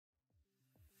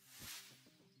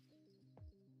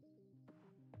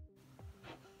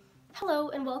Hello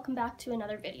and welcome back to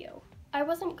another video. I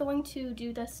wasn't going to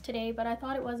do this today, but I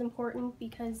thought it was important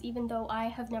because even though I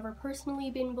have never personally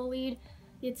been bullied,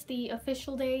 it's the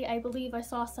official day, I believe I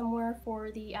saw somewhere, for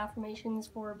the Affirmations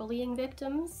for Bullying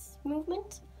Victims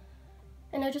movement.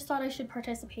 And I just thought I should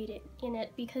participate in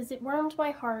it because it warmed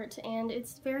my heart, and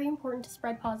it's very important to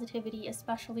spread positivity,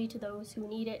 especially to those who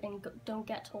need it and don't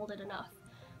get told it enough.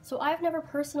 So I've never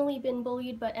personally been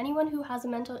bullied, but anyone who has a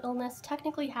mental illness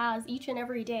technically has each and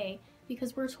every day,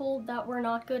 because we're told that we're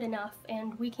not good enough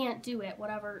and we can't do it,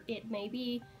 whatever it may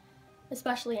be,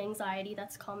 especially anxiety.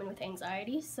 That's common with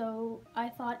anxiety. So I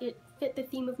thought it fit the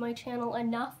theme of my channel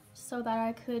enough so that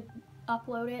I could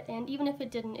upload it, and even if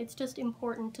it didn't, it's just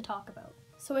important to talk about.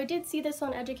 So I did see this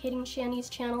on Educating Shani's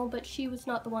channel, but she was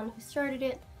not the one who started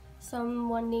it.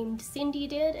 Someone named Cindy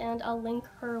did, and I'll link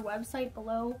her website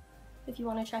below if you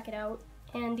want to check it out.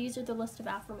 And these are the list of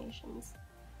affirmations.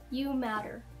 You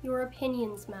matter. Your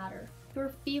opinions matter.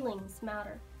 Your feelings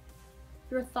matter.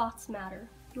 Your thoughts matter.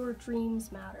 Your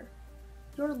dreams matter.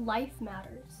 Your life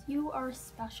matters. You are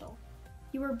special.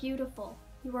 You are beautiful.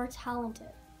 You are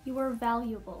talented. You are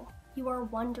valuable. You are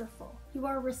wonderful. You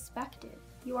are respected.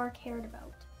 You are cared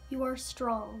about. You are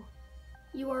strong.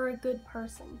 You are a good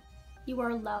person. You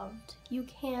are loved. You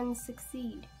can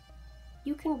succeed.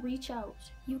 You can reach out.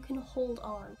 You can hold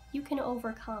on. You can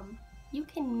overcome. You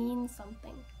can mean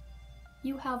something.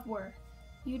 You have worth.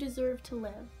 You deserve to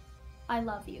live. I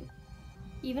love you.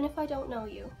 Even if I don't know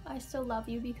you, I still love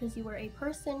you because you are a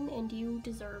person and you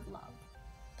deserve love.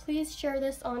 Please share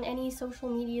this on any social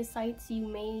media sites you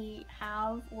may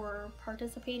have or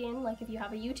participate in. Like if you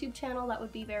have a YouTube channel, that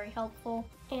would be very helpful.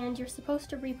 And you're supposed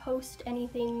to repost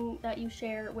anything that you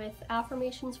share with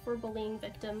Affirmations for Bullying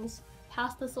Victims.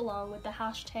 Pass this along with the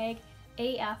hashtag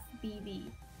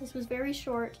AFBV. This was very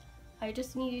short. I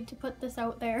just needed to put this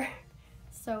out there.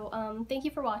 So thank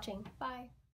you for watching. Bye.